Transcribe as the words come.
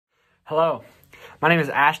Hello, my name is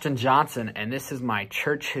Ashton Johnson, and this is my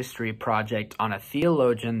church history project on a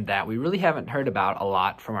theologian that we really haven't heard about a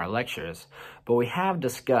lot from our lectures, but we have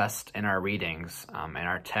discussed in our readings and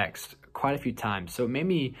our text quite a few times. So it made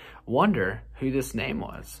me wonder who this name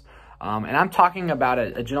was. And I'm talking about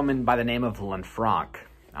a gentleman by the name of Lanfranc.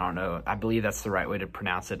 I don't know, I believe that's the right way to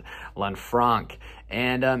pronounce it, Lanfranc.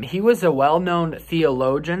 And he was a well-known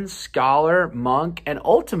theologian, scholar, monk, and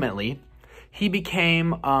ultimately he became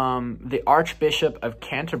the Archbishop of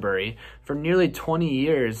Canterbury for nearly 20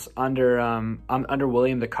 years under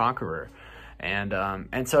William the Conqueror.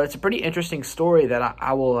 And so it's a pretty interesting story that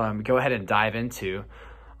I will go ahead and dive into.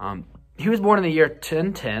 He was born in the year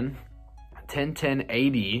 1010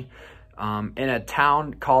 AD in a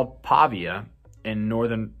town called Pavia in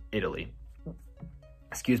northern Italy.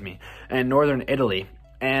 In northern Italy.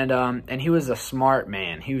 And he was a smart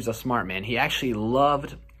man. He actually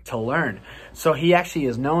loved to learn. So he actually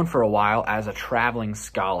is known for a while as a traveling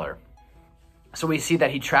scholar. So we see that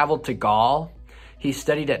he traveled to Gaul, he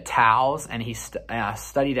studied at Taos, and he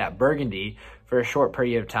studied at Burgundy for a short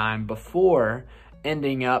period of time before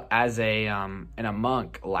ending up as in a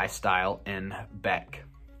monk lifestyle in Bec.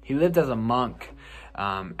 He lived as a monk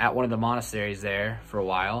at one of the monasteries there for a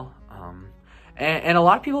while. And a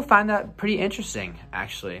lot of people find that pretty interesting,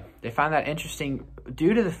 actually. They find that interesting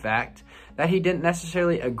due to the fact that he didn't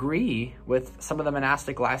necessarily agree with some of the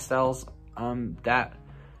monastic lifestyles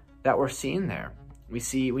that were seen there.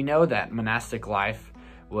 We know that monastic life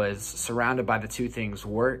was surrounded by the two things,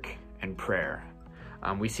 work and prayer.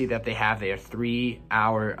 We see that they have their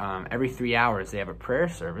every 3 hours they have a prayer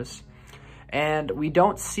service. And we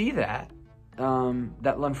don't see that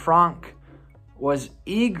Lanfranc was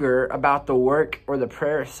eager about the work or the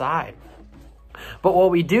prayer side. But what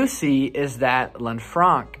we do see is that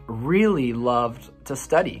Lanfranc really loved to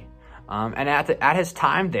study. And at his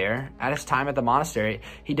time at the monastery,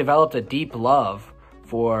 he developed a deep love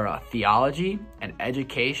for theology and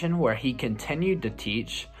education, where he continued to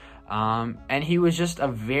teach. And he was just a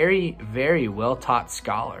very, very well-taught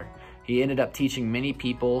scholar. He ended up teaching many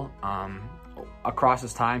people across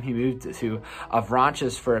his time. He moved to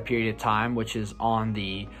Avranches for a period of time, which is on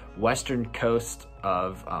the western coast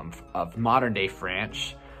of modern-day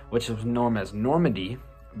France, which was known as Normandy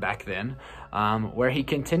back then, where he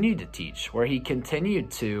continued to teach, where he continued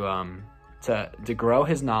to grow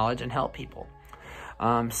his knowledge and help people.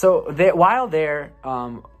 While there,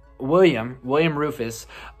 William Rufus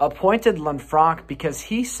appointed Lanfranc because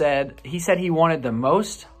he said he wanted the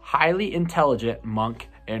most highly intelligent monk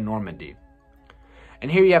in Normandy. And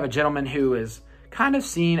here you have a gentleman who is kind of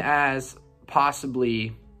seen as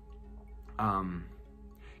possibly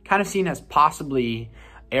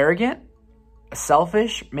arrogant,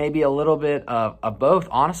 selfish, maybe a little bit of both,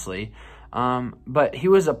 honestly. But he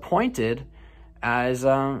was appointed as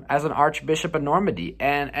an Archbishop of Normandy.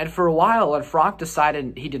 And for a while, Lanfranc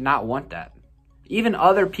decided he did not want that. Even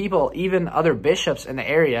other people, even other bishops in the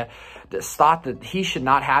area thought that he should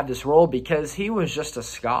not have this role because he was just a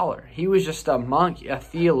scholar. He was just a monk, a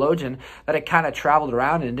theologian that had kind of traveled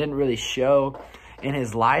around and didn't really show in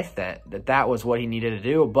his life that was what he needed to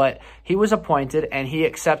do. But he was appointed, and he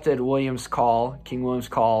accepted King William's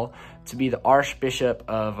call to be the Archbishop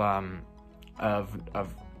of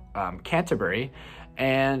Canterbury,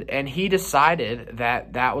 and he decided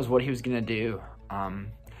that was what he was going to do.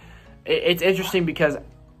 It's interesting because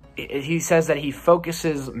he says that he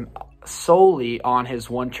focuses solely on his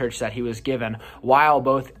one church that he was given, while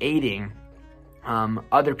both aiding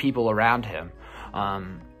other people around him.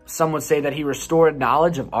 Some would say that he restored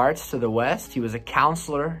knowledge of arts to the West. He was a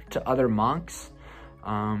counselor to other monks.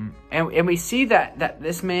 And we see that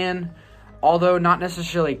this man, although not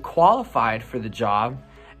necessarily qualified for the job,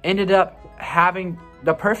 ended up having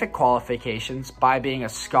the perfect qualifications by being a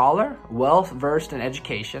scholar, well-versed in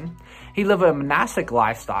education. He lived a monastic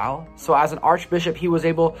lifestyle. So as an archbishop, he was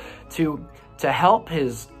able to help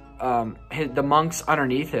the monks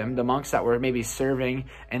underneath him, the monks that were maybe serving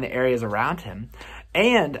in the areas around him.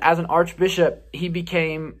 And as an archbishop, he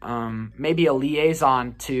became maybe a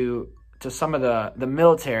liaison to some of the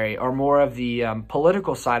military or more of the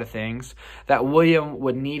political side of things that William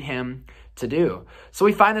would need him to do. So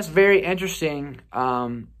we find this very interesting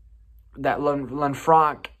that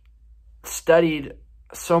Lanfranc studied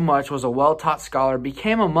so much, was a well-taught scholar,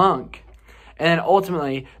 became a monk, and then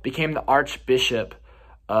ultimately became the Archbishop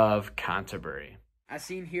of Canterbury. As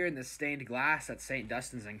seen here in the stained glass at St.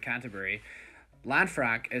 Dunstan's in Canterbury,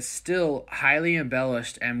 Lanfranc is still highly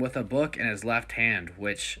embellished and with a book in his left hand,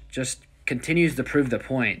 which just continues to prove the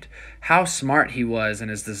point how smart he was in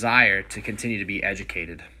his desire to continue to be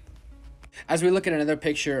educated. As we look at another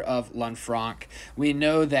picture of Lanfranc, we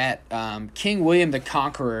know that King William the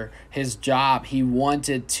Conqueror, his job, he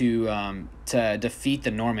wanted to defeat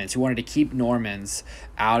the Normans. He wanted to keep Normans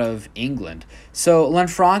out of England. So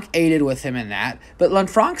Lanfranc aided with him in that. But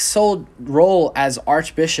Lanfranc's sole role as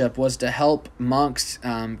Archbishop was to help monks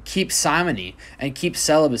keep simony and keep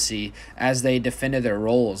celibacy as they defended their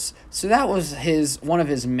roles. So that was one of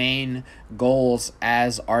his main goals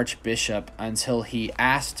as Archbishop until he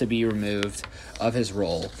asked to be removed of his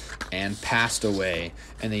role and passed away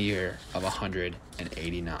in the year of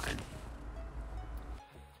 189.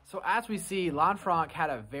 So as we see, Lanfranc had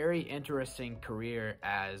a very interesting career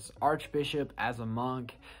as Archbishop, as a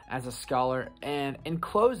monk, as a scholar. And in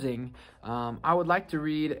closing, I would like to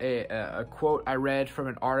read a quote I read from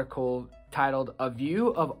an article titled "A View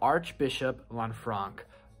of Archbishop Lanfranc"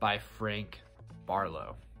 by Frank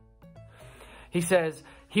Barlow. He says,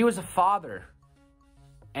 "He was a father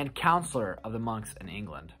and counselor of the monks in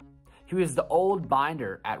England. He was the old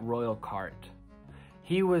binder at Royal Cart.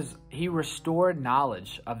 He restored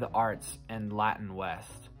knowledge of the arts in Latin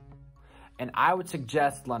West. And I would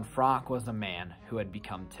suggest Lanfranc was a man who had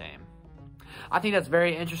become tame." I think that's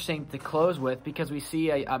very interesting to close with, because we see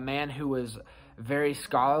a man who was very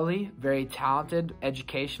scholarly, very talented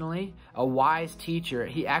educationally, a wise teacher.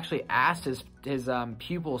 He actually asked his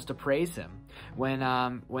pupils to praise him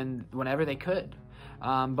whenever they could.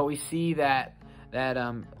 But we see that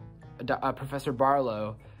Professor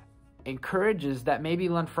Barlow encourages that maybe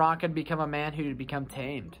Lanfranc had become a man who had become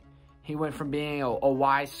tamed. He went from being a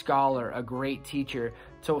wise scholar, a great teacher,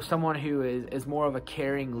 to someone who is more of a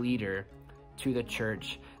caring leader to the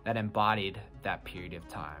church that embodied that period of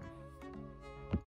time.